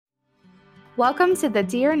Welcome to the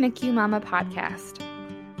Dear NICU Mama podcast.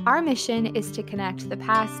 Our mission is to connect the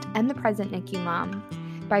past and the present NICU mom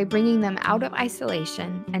by bringing them out of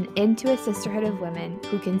isolation and into a sisterhood of women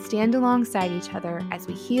who can stand alongside each other as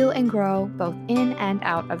we heal and grow both in and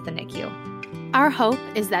out of the NICU. Our hope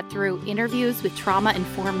is that through interviews with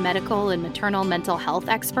trauma-informed medical and maternal mental health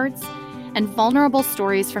experts and vulnerable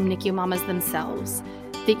stories from NICU mamas themselves,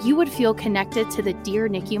 that you would feel connected to the Dear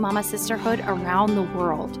NICU Mama sisterhood around the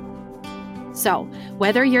world. So,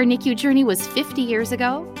 whether your NICU journey was 50 years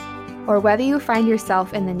ago, or whether you find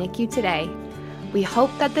yourself in the NICU today, we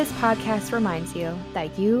hope that this podcast reminds you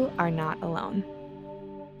that you are not alone.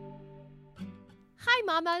 Hi,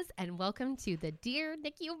 mamas, and welcome to the Dear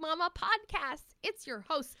NICU Mama podcast. It's your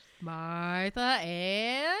host, Martha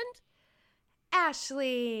and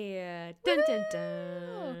Ashley. Dun, dun,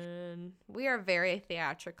 dun. We are very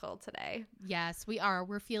theatrical today. Yes, we are.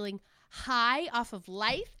 We're feeling high off of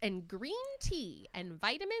life and green tea and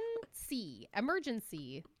vitamin C,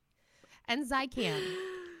 emergency, and Zicam.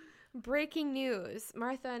 Breaking news.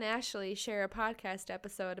 Martha and Ashley share a podcast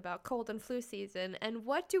episode about cold and flu season. And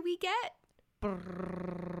what do we get?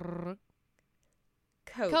 Brrr.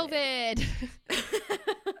 COVID.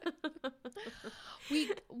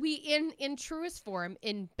 we in truest form,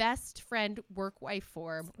 in best friend work wife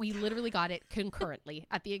form, we literally got it concurrently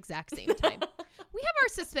at the exact same time. We have our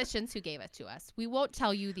suspicions who gave it to us. We won't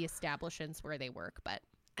tell you the establishments where they work, but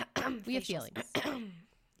we have feelings.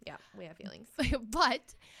 Yeah, we have feelings. But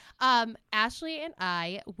Ashley and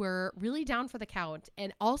I were really down for the count.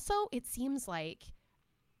 And also, it seems like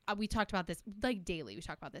we talked about this like daily. We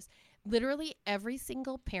talk about this. Literally every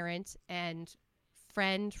single parent and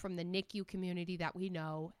friend from the NICU community that we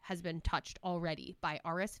know has been touched already by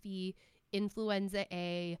RSV, influenza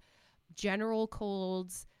A, general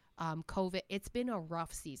colds, COVID. It's been a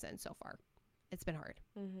rough season so far. It's been hard.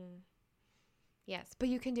 Mm-hmm. Yes, but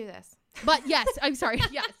you can do this. But yes, I'm sorry.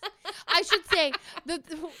 Yes, I should say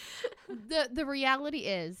the reality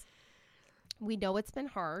is we know it's been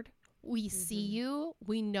hard. We see you.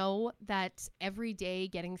 We know that every day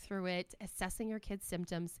getting through it, assessing your kids'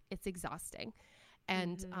 symptoms, it's exhausting.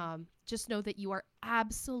 And just know that you are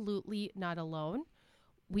absolutely not alone.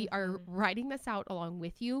 We are writing this out along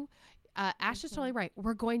with you. Ash is totally right.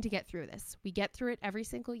 We're going to get through this. We get through it every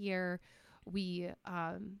single year. We'll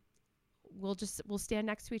stand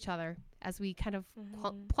next to each other as we kind of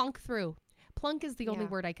plunk through. Plunk is the only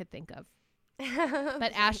word I could think of.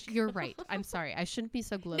 But Ash, you're right. I'm sorry. I shouldn't be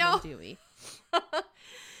so glib and dewy.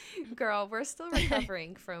 Girl, we're still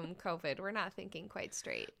recovering from COVID. We're not thinking quite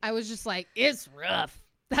straight. I was just like, it's rough.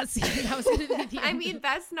 That was going to be the I mean,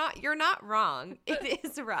 you're not wrong. It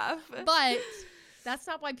is rough. But that's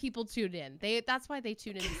not why people tune in. That's why they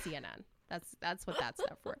tune into CNN. That's what that's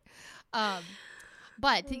there for.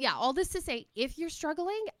 But yeah, all this to say, if you're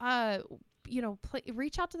struggling,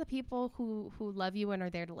 reach out to the people who love you and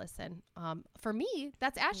are there to listen. For me,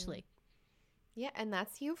 that's Ashley. Yeah, and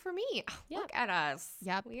that's you for me. Yep. Look at us.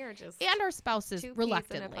 Yep. We are just and our spouses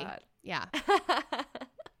reluctantly. Yeah.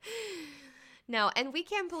 No, and we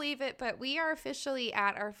can't believe it, but we are officially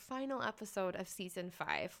at our final episode of season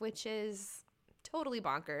 5, which is totally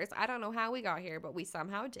bonkers. I don't know how we got here, but we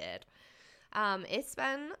somehow did. It's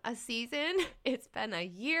been a season. It's been a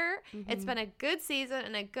year. It's been a good season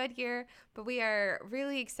and a good year, but we are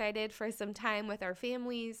really excited for some time with our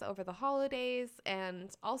families over the holidays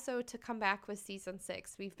and also to come back with season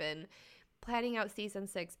 6. We've been planning out season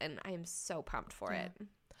 6 and I am so pumped for it.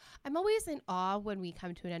 I'm always in awe when we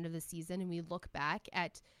come to an end of the season and we look back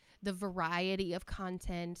at the variety of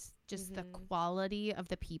content, just the quality of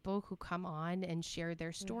the people who come on and share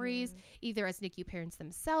their stories, either as NICU parents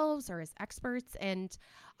themselves or as experts. And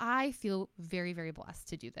I feel very, very blessed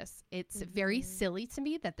to do this. It's very silly to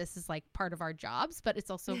me that this is like part of our jobs, but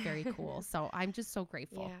it's also very cool. So I'm just so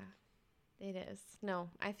grateful. Yeah, it is. No,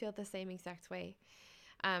 I feel the same exact way.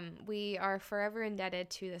 We are forever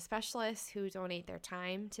indebted to the specialists who donate their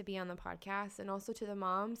time to be on the podcast and also to the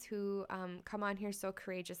moms who come on here so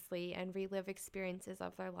courageously and relive experiences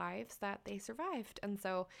of their lives that they survived. And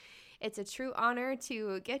so it's a true honor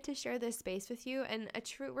to get to share this space with you, and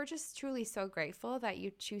we're just truly so grateful that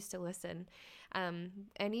you choose to listen.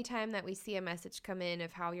 Anytime that we see a message come in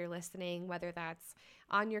of how you're listening, whether that's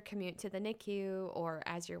on your commute to the NICU or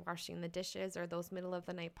as you're washing the dishes or those middle of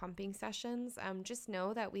the night pumping sessions, just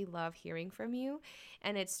know that we love hearing from you,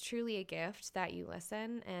 and it's truly a gift that you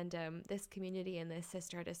listen, and this community and this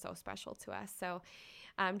sisterhood is so special to us. So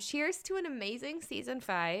cheers to an amazing season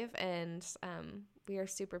 5, and we are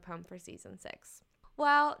super pumped for season 6.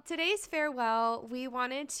 Well, today's farewell, we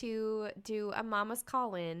wanted to do a mama's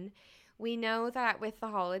call-in We know that with the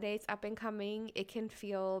holidays up and coming, it can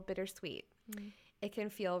feel bittersweet. It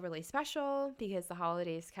can feel really special because the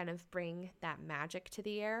holidays kind of bring that magic to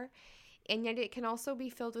the air. And yet it can also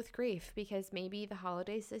be filled with grief because maybe the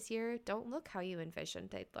holidays this year don't look how you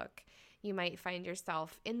envisioned they'd look. You might find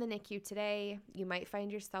yourself in the NICU today. You might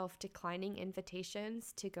find yourself declining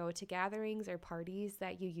invitations to go to gatherings or parties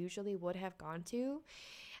that you usually would have gone to.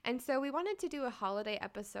 And so we wanted to do a holiday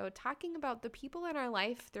episode talking about the people in our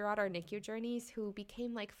life throughout our NICU journeys who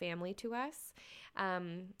became like family to us.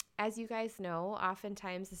 As you guys know,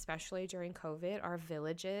 oftentimes, especially during COVID, our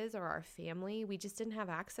villages or our family, we just didn't have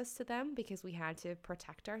access to them because we had to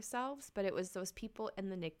protect ourselves. But it was those people in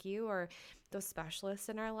the NICU or those specialists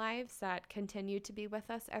in our lives that continued to be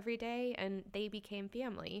with us every day, and they became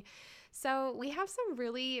family. So we have some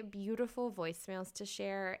really beautiful voicemails to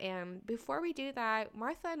share. And before we do that,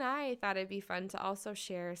 Martha and I thought it'd be fun to also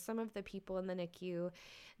share some of the people in the NICU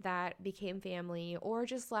that became family or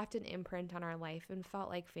just left an imprint on our life and felt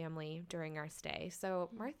like family during our stay. So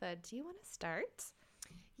Martha, do you want to start?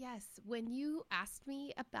 Yes. When you asked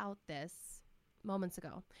me about this moments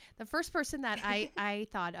ago, the first person that I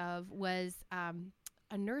thought of was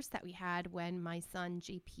a nurse that we had when my son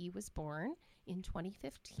JP was born in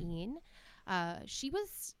 2015. She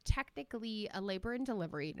was technically a labor and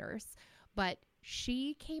delivery nurse, but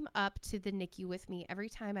she came up to the NICU with me every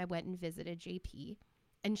time I went and visited JP.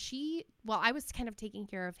 And I was kind of taking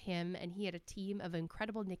care of him, and he had a team of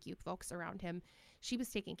incredible NICU folks around him. She was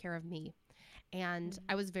taking care of me. And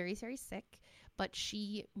I was very, very sick, but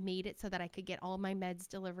she made it so that I could get all my meds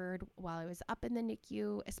delivered while I was up in the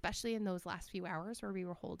NICU, especially in those last few hours where we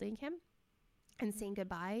were holding him and saying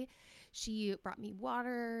goodbye. She brought me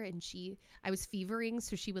water, and I was fevering,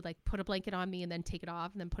 so she would like put a blanket on me and then take it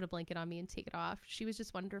off, and then put a blanket on me and take it off. She was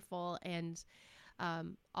just wonderful. And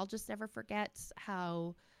I'll just never forget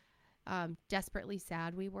how desperately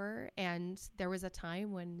sad we were. And there was a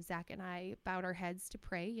time when Zach and I bowed our heads to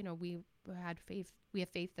pray. You know, we have faith,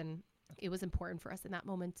 and it was important for us in that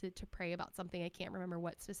moment to pray about something. I can't remember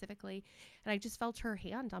what specifically. And I just felt her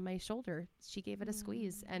hand on my shoulder. She gave it a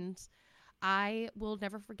squeeze, and I will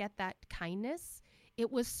never forget that kindness.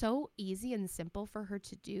 It was so easy and simple for her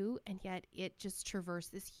to do, and yet it just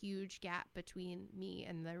traversed this huge gap between me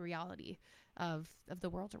and the reality of the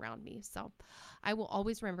world around me. So I will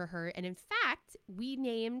always remember her. And in fact, we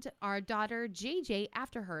named our daughter JJ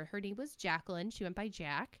after her. Her name was Jacqueline. She went by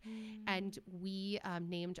Jack. And we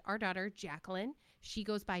named our daughter Jacqueline. She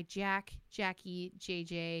goes by Jack, Jackie,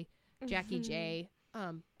 JJ, Jackie J.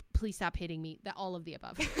 Please stop hitting me. All of the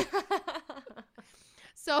above.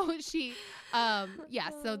 So she,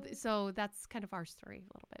 so that's kind of our story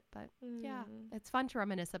a little bit, but yeah, it's fun to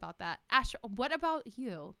reminisce about that. Ash, what about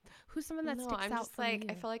you? Who's someone that sticks I'm out just from like, you?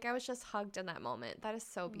 I feel like I was just hugged in that moment. That is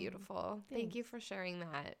so beautiful. Thank you for sharing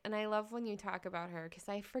that. And I love when you talk about her because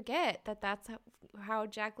I forget that that's how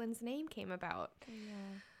Jacqueline's name came about.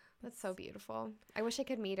 Yeah. That's so beautiful. I wish I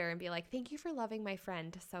could meet her and be like, thank you for loving my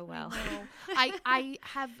friend so well.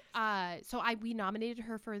 We nominated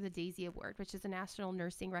her for the Daisy Award, which is a national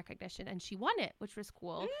nursing recognition, and she won it, which was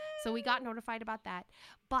cool. So we got notified about that.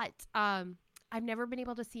 But I've never been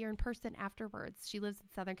able to see her in person afterwards. She lives in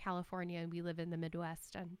Southern California, and we live in the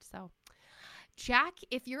Midwest. And so, Jack,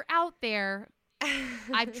 if you're out there,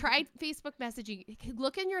 I've tried Facebook messaging.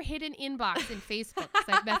 Look in your hidden inbox in Facebook because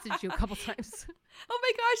I've messaged you a couple times. Oh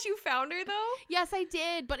my gosh, you found her though? Yes, I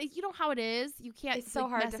did. But you know how it is. You can't. It's so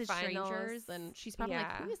hard message to find strangers, those. and she's probably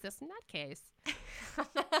like, "Who is this?" In that case,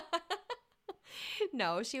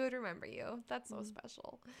 no, she would remember you. That's so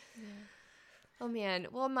special. Yeah. Oh man.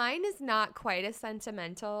 Well, mine is not quite as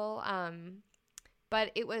sentimental.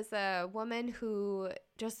 But it was a woman who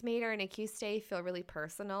just made our NICU stay feel really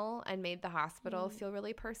personal and made the hospital feel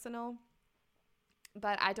really personal.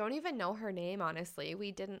 But I don't even know her name, honestly.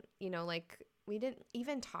 We didn't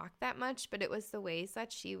even talk that much, but it was the ways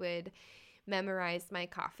that she would memorize my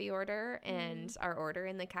coffee order and our order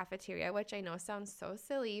in the cafeteria, which I know sounds so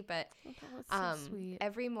silly, but so sweet.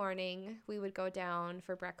 Every morning we would go down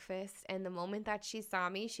for breakfast, and the moment that she saw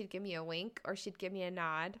me, she'd give me a wink or she'd give me a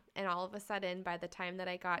nod, and all of a sudden by the time that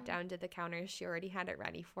I got down to the counter, she already had it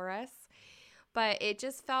ready for us. But it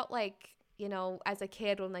just felt like, you know, as a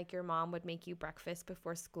kid when like your mom would make you breakfast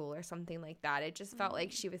before school or something like that, it just felt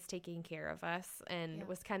like she was taking care of us and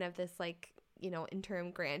was kind of this like, you know,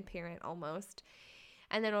 interim grandparent almost.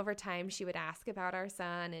 And then over time she would ask about our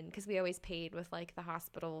son, and because we always paid with like the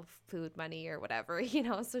hospital food money or whatever, you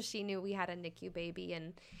know, so she knew we had a NICU baby.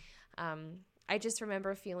 And I just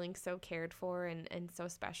remember feeling so cared for and so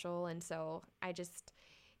special. And so I just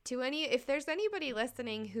if there's anybody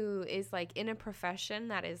listening who is like in a profession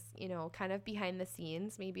that is, you know, kind of behind the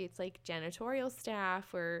scenes, maybe it's like janitorial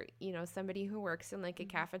staff or, you know, somebody who works in like a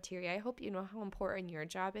cafeteria, I hope you know how important your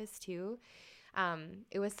job is too.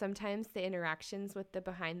 It was sometimes the interactions with the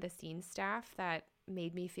behind the scenes staff that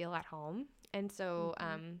made me feel at home. And so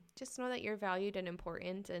just know that you're valued and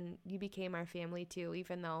important, and you became our family too,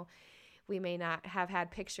 even though we may not have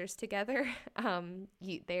had pictures together.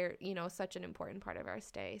 They're, you know, such an important part of our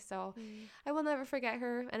stay. So I will never forget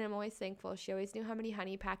her, and I'm always thankful. She always knew how many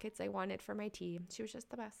honey packets I wanted for my tea. She was just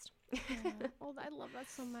the best. Oh, I love that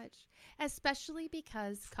so much, especially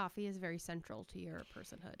because coffee is very central to your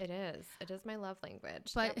personhood. It is. It is my love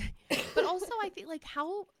language. But but also I think like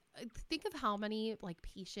think of how many like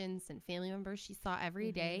patients and family members she saw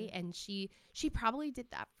every day, and she probably did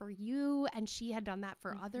that for you, and she had done that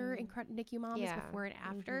for other incredible NICU moms before and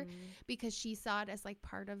after, because she saw it as like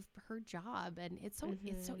part of her job. And it's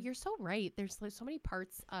so you're so right. There's like so many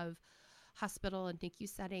parts of hospital and NICU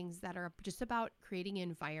settings that are just about creating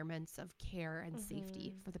environments of care and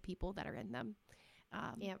safety for the people that are in them.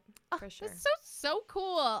 For sure. That's so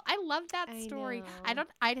cool. I love that story.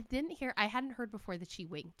 I hadn't heard before that she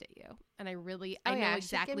winked at you, and I know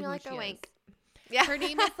exactly who she is. Wink. Yeah, her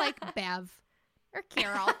name is like Bev or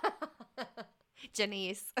Carol,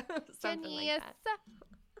 Janice, something like that.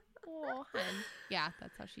 Oh, hun. Yeah,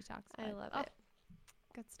 that's how she talks. I love it.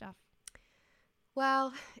 Good stuff.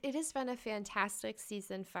 Well, it has been a fantastic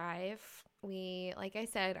season 5. We, like I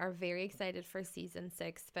said, are very excited for season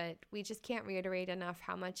 6, but we just can't reiterate enough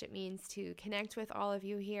how much it means to connect with all of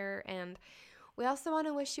you here. And we also want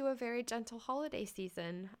to wish you a very gentle holiday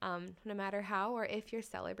season. No matter how or if you're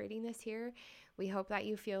celebrating this year, we hope that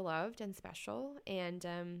you feel loved and special, and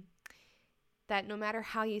that no matter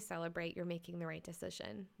how you celebrate, you're making the right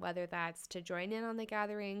decision, whether that's to join in on the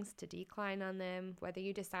gatherings, to decline on them, whether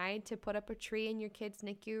you decide to put up a tree in your kid's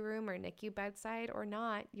NICU room or NICU bedside or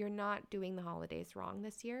not, you're not doing the holidays wrong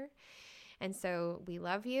this year. And so we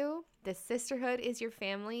love you. The sisterhood is your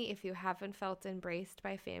family. If you haven't felt embraced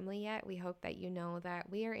by family yet, we hope that you know that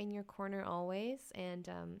we are in your corner always, and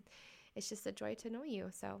it's just a joy to know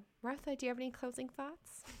you. So, Martha, do you have any closing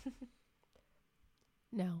thoughts?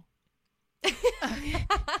 No.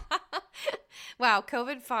 Wow,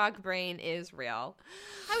 COVID fog brain is real.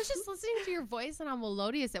 I was just listening to your voice and how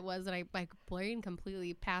melodious it was, and my brain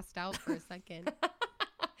completely passed out for a second.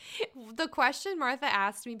 The question Martha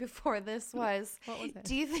asked me before this was, what was it?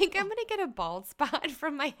 Do you think I'm going to get a bald spot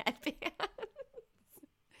from my headband?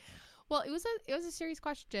 Well, it was a serious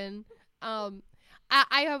question.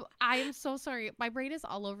 I am so sorry. My brain is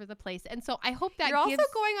all over the place. And so I hope that you're also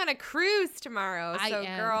going on a cruise tomorrow. So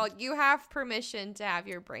girl, you have permission to have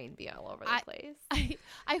your brain be all over the place.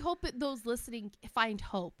 I hope that those listening find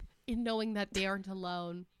hope in knowing that they aren't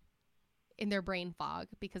alone in their brain fog,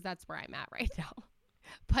 because that's where I'm at right now.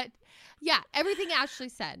 But yeah, everything Ashley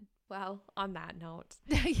said. Well, on that note,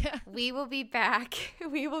 yeah, we will be back.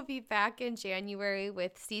 We will be back in January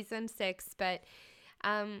with season 6, but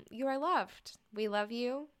you are loved. We love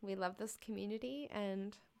you. We love this community,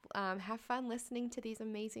 and have fun listening to these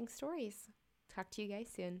amazing stories. Talk to you guys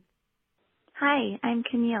soon. Hi, I'm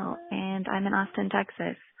Camille, and I'm in Austin,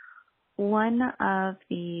 Texas. One of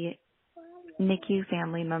the NICU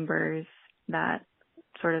family members that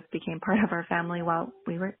sort of became part of our family while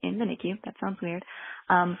we were in the NICU, that sounds weird,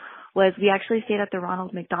 was we actually stayed at the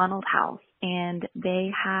Ronald McDonald House, and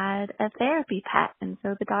they had a therapy pet, and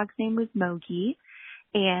so the dog's name was Mogi.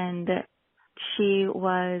 And she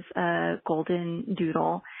was a golden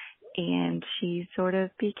doodle, and she sort of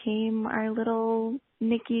became our little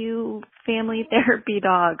NICU family therapy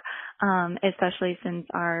dog, especially since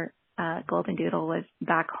our golden doodle was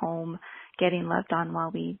back home getting loved on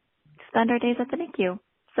while we spent our days at the NICU.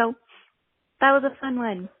 So that was a fun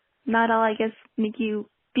one. Not all, I guess, NICU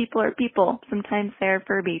people are people. Sometimes they're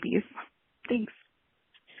fur babies. Thanks.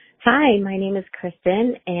 Hi, my name is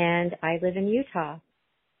Kristen, and I live in Utah.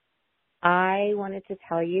 I wanted to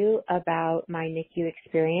tell you about my NICU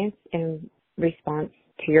experience in response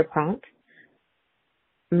to your prompt.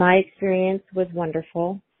 My experience was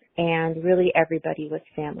wonderful, and really everybody was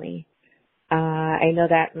family. I know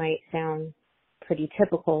that might sound pretty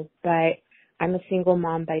typical, but I'm a single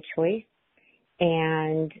mom by choice,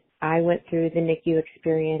 and I went through the NICU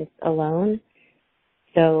experience alone.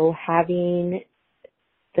 So having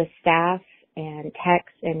the staff and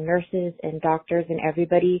techs and nurses and doctors and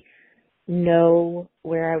everybody know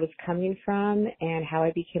where I was coming from and how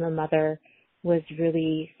I became a mother was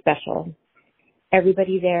really special.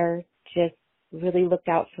 Everybody there just really looked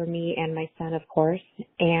out for me and my son, of course,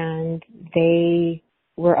 and they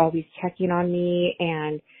were always checking on me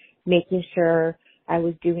and making sure I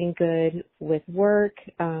was doing good with work.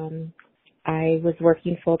 I was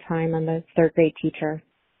working full time. I'm a third grade teacher.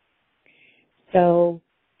 So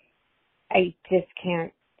I just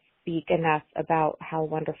can't speak enough about how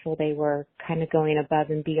wonderful they were, kind of going above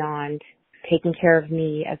and beyond, taking care of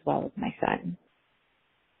me as well as my son.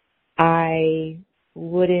 I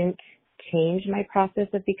wouldn't change my process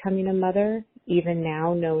of becoming a mother, even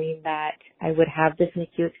now, knowing that I would have this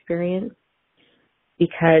NICU experience,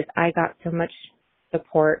 because I got so much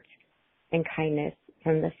support and kindness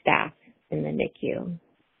from the staff in the NICU.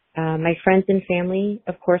 My friends and family,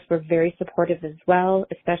 of course, were very supportive as well,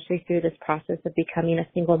 especially through this process of becoming a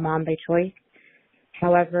single mom by choice.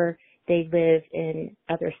 However, they live in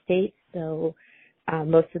other states, so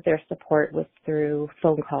most of their support was through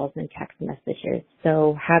phone calls and text messages.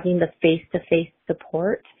 So having the face-to-face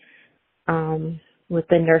support with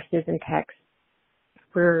the nurses and techs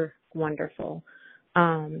were wonderful.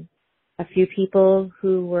 A few people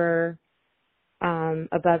who were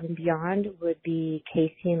above and beyond would be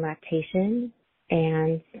Casey and lactation,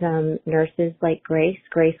 and some nurses like Grace.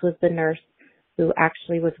 Grace was the nurse who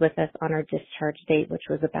actually was with us on our discharge date, which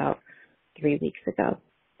was about 3 weeks ago.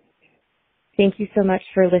 Thank you so much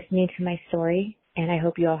for listening to my story, and I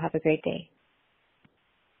hope you all have a great day.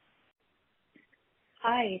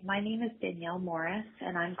 Hi, my name is Danielle Morris,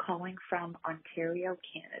 and I'm calling from Ontario,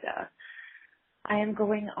 Canada. I am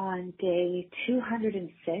going on day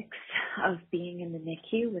 206 of being in the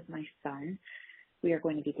NICU with my son. We are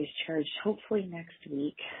going to be discharged hopefully next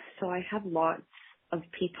week. So I have lots of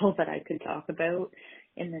people that I could talk about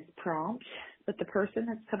in this prompt, but the person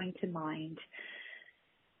that's coming to mind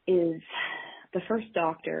is the first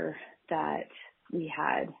doctor that we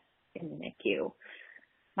had in the NICU.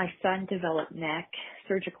 My son developed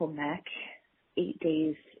surgical neck, 8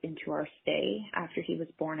 days into our stay after he was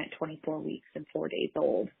born at 24 weeks and 4 days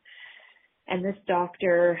old. And this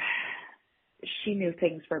doctor, she knew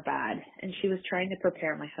things were bad, and she was trying to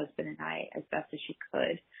prepare my husband and I as best as she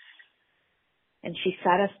could. And she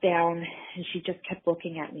sat us down, and she just kept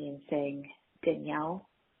looking at me and saying, "Danielle,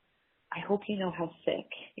 I hope you know how sick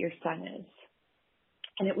your son is."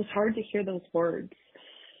 And it was hard to hear those words,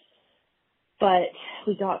 but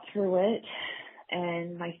we got through it,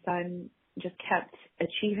 and my son just kept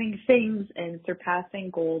achieving things and surpassing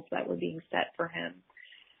goals that were being set for him.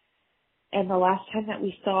 And the last time that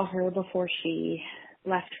we saw her before she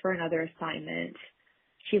left for another assignment,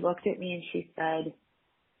 she looked at me and she said,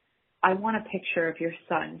 "I want a picture of your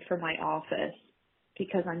son for my office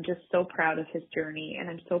because I'm just so proud of his journey, and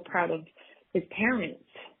I'm so proud of his parents,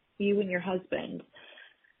 you and your husband."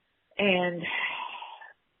 And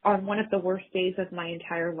on one of the worst days of my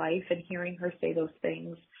entire life, and hearing her say those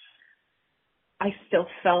things, I still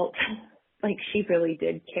felt like she really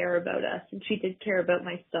did care about us, and she did care about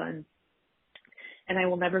my son. And I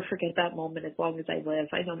will never forget that moment as long as I live.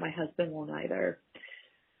 I know my husband won't either.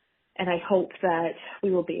 And I hope that we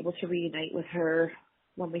will be able to reunite with her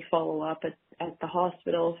when we follow up at the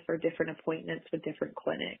hospital for different appointments with different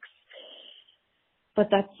clinics. But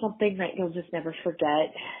that's something that you'll just never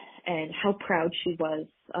forget. And how proud she was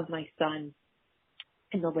of my son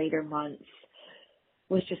in the later months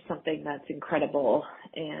was just something that's incredible.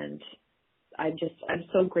 And I'm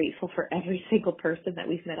so grateful for every single person that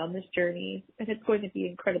we've met on this journey. And it's going to be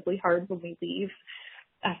incredibly hard when we leave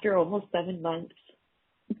after almost 7 months.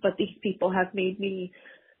 But these people have made me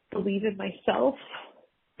believe in myself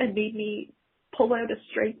and made me pull out a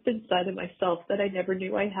strength inside of myself that I never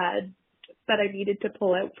knew I had, that I needed to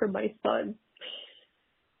pull out for my son.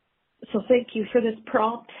 So thank you for this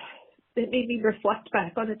prompt. It made me reflect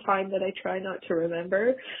back on a time that I try not to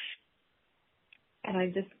remember. And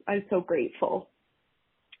I'm so grateful.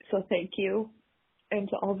 So thank you. And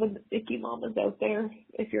to all the NICU mamas out there,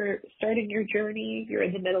 if you're starting your journey, you're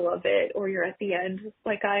in the middle of it, or you're at the end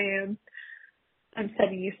like I am, I'm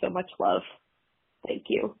sending you so much love. Thank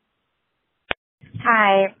you.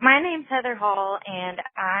 Hi, my name's Heather Hall, and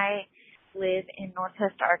I live in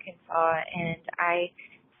Northwest Arkansas, and I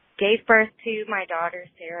gave birth to my daughter,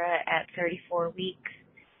 Sarah, at 34 weeks.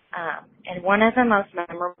 And one of the most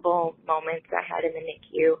memorable moments I had in the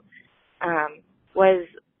NICU was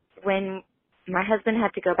when my husband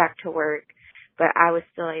had to go back to work, but I was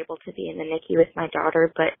still able to be in the NICU with my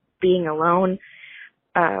daughter. But being alone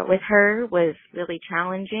with her was really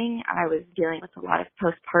challenging. I was dealing with a lot of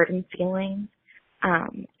postpartum feelings.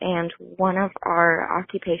 And one of our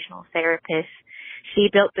occupational therapists, she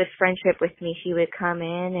built this friendship with me. She would come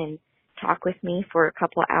in and talk with me for a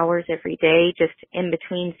couple hours every day, just in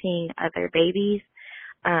between seeing other babies.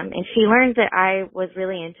 And she learned that I was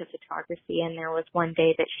really into photography, and there was one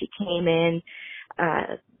day that she came in,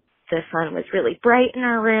 the sun was really bright in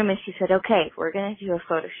our room, and she said, okay, we're going to do a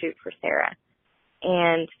photo shoot for Sarah.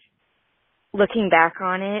 And looking back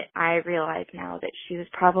on it, I realize now that she was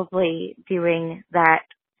probably doing that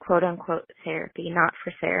quote unquote therapy, not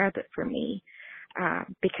for Sarah, but for me,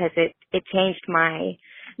 because it changed my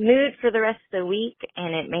mood for the rest of the week,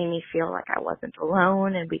 and it made me feel like I wasn't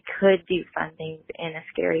alone and we could do fun things in a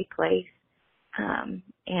scary place.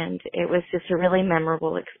 And it was just a really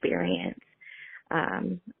memorable experience.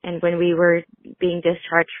 And when we were being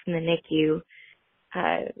discharged from the NICU,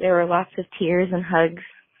 there were lots of tears and hugs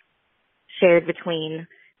shared between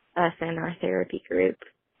us and our therapy group.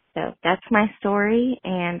 So that's my story,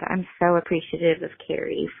 and I'm so appreciative of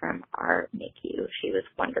Carrie from our NICU. She was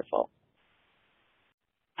wonderful.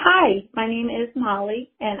 Hi, my name is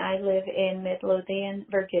Molly, and I live in Midlothian,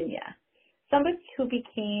 Virginia. Somebody who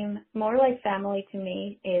became more like family to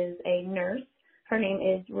me is a nurse. Her name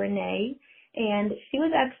is Renee, and she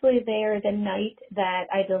was actually there the night that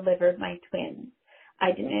I delivered my twins.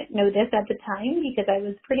 I didn't know this at the time because I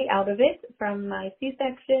was pretty out of it from my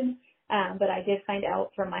C-section, but I did find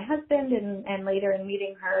out from my husband and later in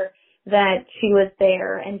meeting her that she was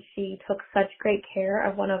there, and she took such great care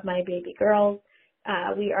of one of my baby girls.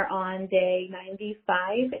 We are on day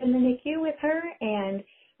 95 in the NICU with her, and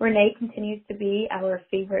Renee continues to be our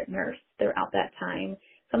favorite nurse throughout that time.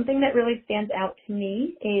 Something that really stands out to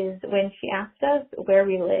me is when she asked us where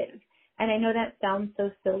we live. And I know that sounds so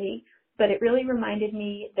silly, but it really reminded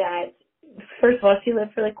me that, first of all, she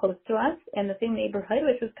lived really close to us in the same neighborhood,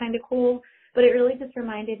 which was kind of cool. But it really just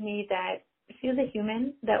reminded me that she was a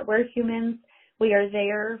human, that we're humans. We are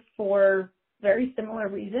there for very similar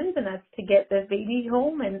reasons, and that's to get the baby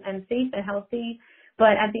home and safe and healthy.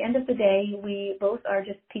 But at the end of the day, we both are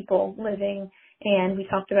just people living, and we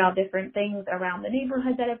talked about different things around the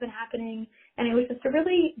neighborhood that have been happening, and it was just a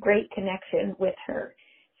really great connection with her.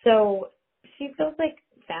 So she feels like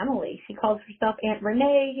family. She calls herself Aunt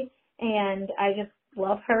Renee, and I just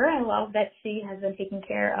love her. I love that she has been taking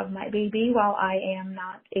care of my baby while I am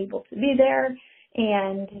not able to be there,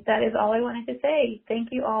 and that is all I wanted to say. Thank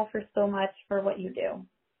you all for so much for what you do.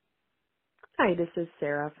 Hi, this is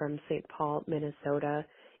Sarah from St. Paul, Minnesota,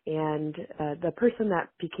 and the person that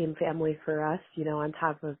became family for us, you know, on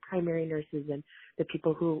top of primary nurses and the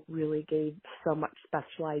people who really gave so much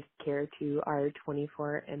specialized care to our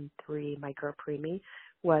 24 and 3 micropreemie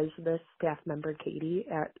was the staff member Katie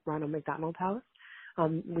at Ronald McDonald House.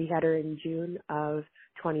 We had her in June of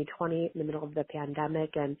 2020 in the middle of the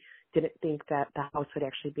pandemic and didn't think that the house would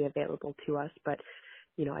actually be available to us, but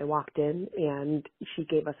you know, I walked in and she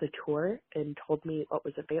gave us a tour and told me what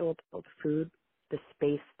was available, the food, the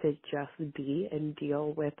space to just be and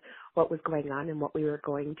deal with what was going on and what we were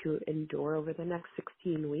going to endure over the next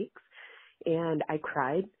 16 weeks. And I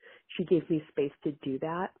cried. She gave me space to do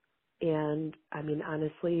that. And I mean,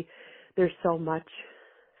 honestly, there's so much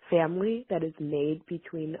family that is made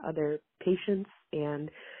between other patients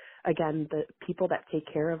and, again, the people that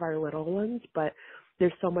take care of our little ones, but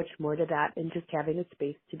there's so much more to that, and just having a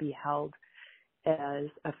space to be held as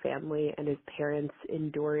a family and as parents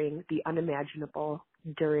enduring the unimaginable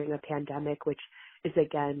during a pandemic, which is,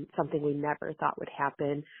 again, something we never thought would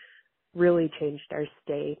happen, really changed our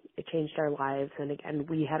state. It changed our lives, and again,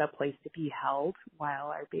 we had a place to be held while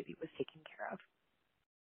our baby was taken care of.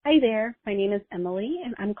 Hi there. My name is Emily,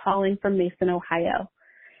 and I'm calling from Mason, Ohio.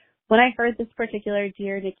 When I heard this particular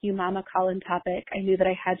Dear NICU Mama call-in topic, I knew that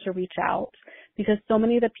I had to reach out because so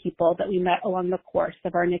many of the people that we met along the course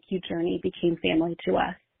of our NICU journey became family to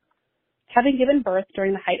us. Having given birth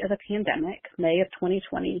during the height of the pandemic, May of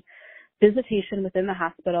 2020, visitation within the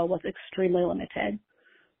hospital was extremely limited.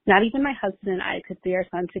 Not even my husband and I could see our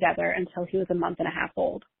son together until he was a month and a half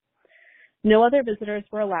old. No other visitors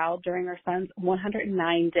were allowed during our son's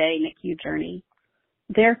 109-day NICU journey.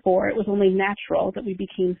 Therefore, it was only natural that we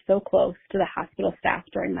became so close to the hospital staff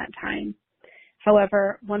during that time.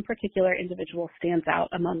 However, one particular individual stands out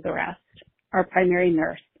among the rest, our primary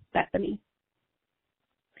nurse, Bethany.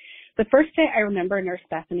 The first day I remember Nurse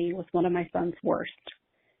Bethany was one of my son's worst.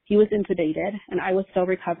 He was intubated, and I was still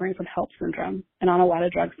recovering from HELLP syndrome and on a lot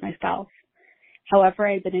of drugs myself. However,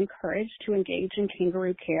 I had been encouraged to engage in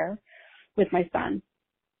kangaroo care with my son.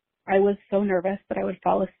 I was so nervous that I would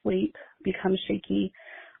fall asleep, become shaky,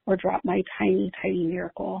 or drop my tiny, tiny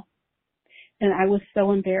miracle. And I was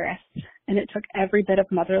so embarrassed, and it took every bit of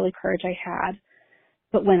motherly courage I had.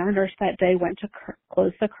 But when our nurse that day went to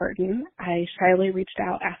close the curtain, I shyly reached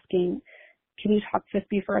out asking, "Can you talk with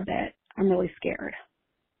me for a bit? I'm really scared."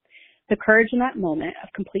 The courage in that moment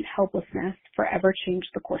of complete helplessness forever changed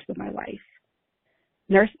the course of my life.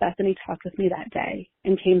 Nurse Bethany talked with me that day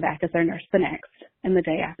and came back as our nurse the next, and the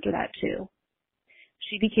day after that too.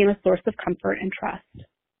 She became a source of comfort and trust.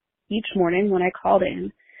 Each morning when I called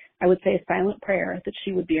in, I would say a silent prayer that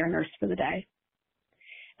she would be our nurse for the day.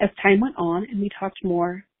 As time went on and we talked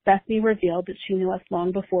more, Bethany revealed that she knew us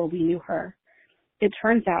long before we knew her. It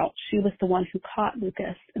turns out she was the one who caught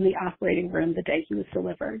Lucas in the operating room the day he was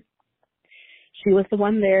delivered. She was the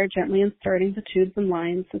one there gently inserting the tubes and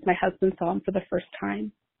lines as my husband saw him for the first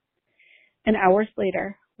time. And hours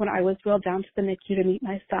later, when I was wheeled down to the NICU to meet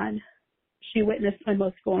my son, she witnessed my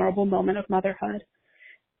most vulnerable moment of motherhood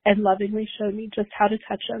and lovingly showed me just how to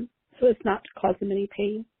touch him so as not to cause him any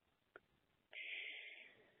pain.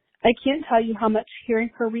 I can't tell you how much hearing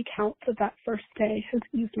her recount of that first day has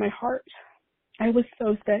eased my heart. I was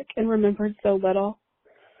so sick and remembered so little,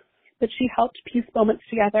 but she helped piece moments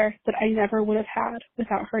together that I never would have had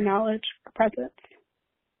without her knowledge or presence.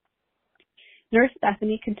 Nurse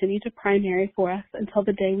Bethany continued to primary for us until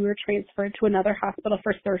the day we were transferred to another hospital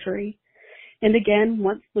for surgery, and again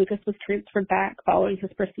once Lucas was transferred back following his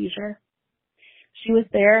procedure. She was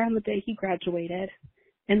there on the day he graduated,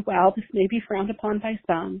 and while this may be frowned upon by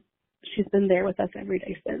some, she's been there with us every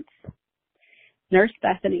day since. Nurse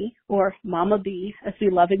Bethany, or Mama B, as we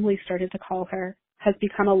lovingly started to call her, has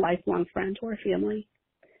become a lifelong friend to our family.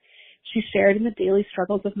 She shared in the daily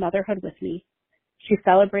struggles of motherhood with me. She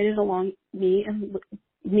celebrated along me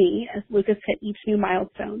as Lucas hit each new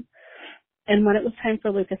milestone. And when it was time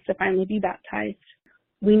for Lucas to finally be baptized,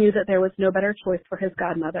 we knew that there was no better choice for his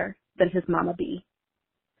godmother than his Mama B.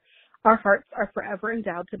 Our hearts are forever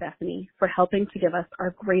endowed to Bethany for helping to give us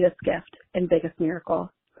our greatest gift and biggest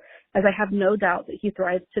miracle, as I have no doubt that he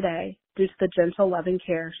thrives today due to the gentle, loving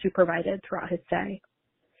care she provided throughout his stay.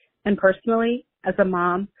 And personally, as a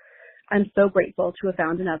mom, I'm so grateful to have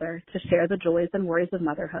found another to share the joys and worries of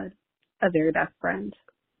motherhood, a very best friend.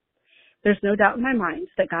 There's no doubt in my mind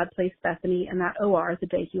that God placed Bethany in that OR the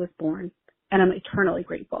day he was born, and I'm eternally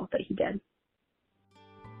grateful that he did.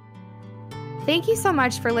 Thank you so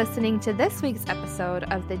much for listening to this week's episode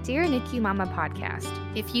of the Dear NICU Mama podcast.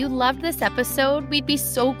 If you loved this episode, we'd be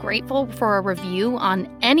so grateful for a review on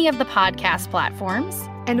any of the podcast platforms.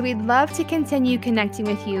 And we'd love to continue connecting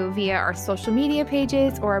with you via our social media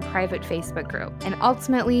pages or a private Facebook group. And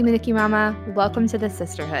ultimately, NICU Mama, welcome to the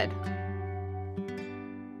sisterhood.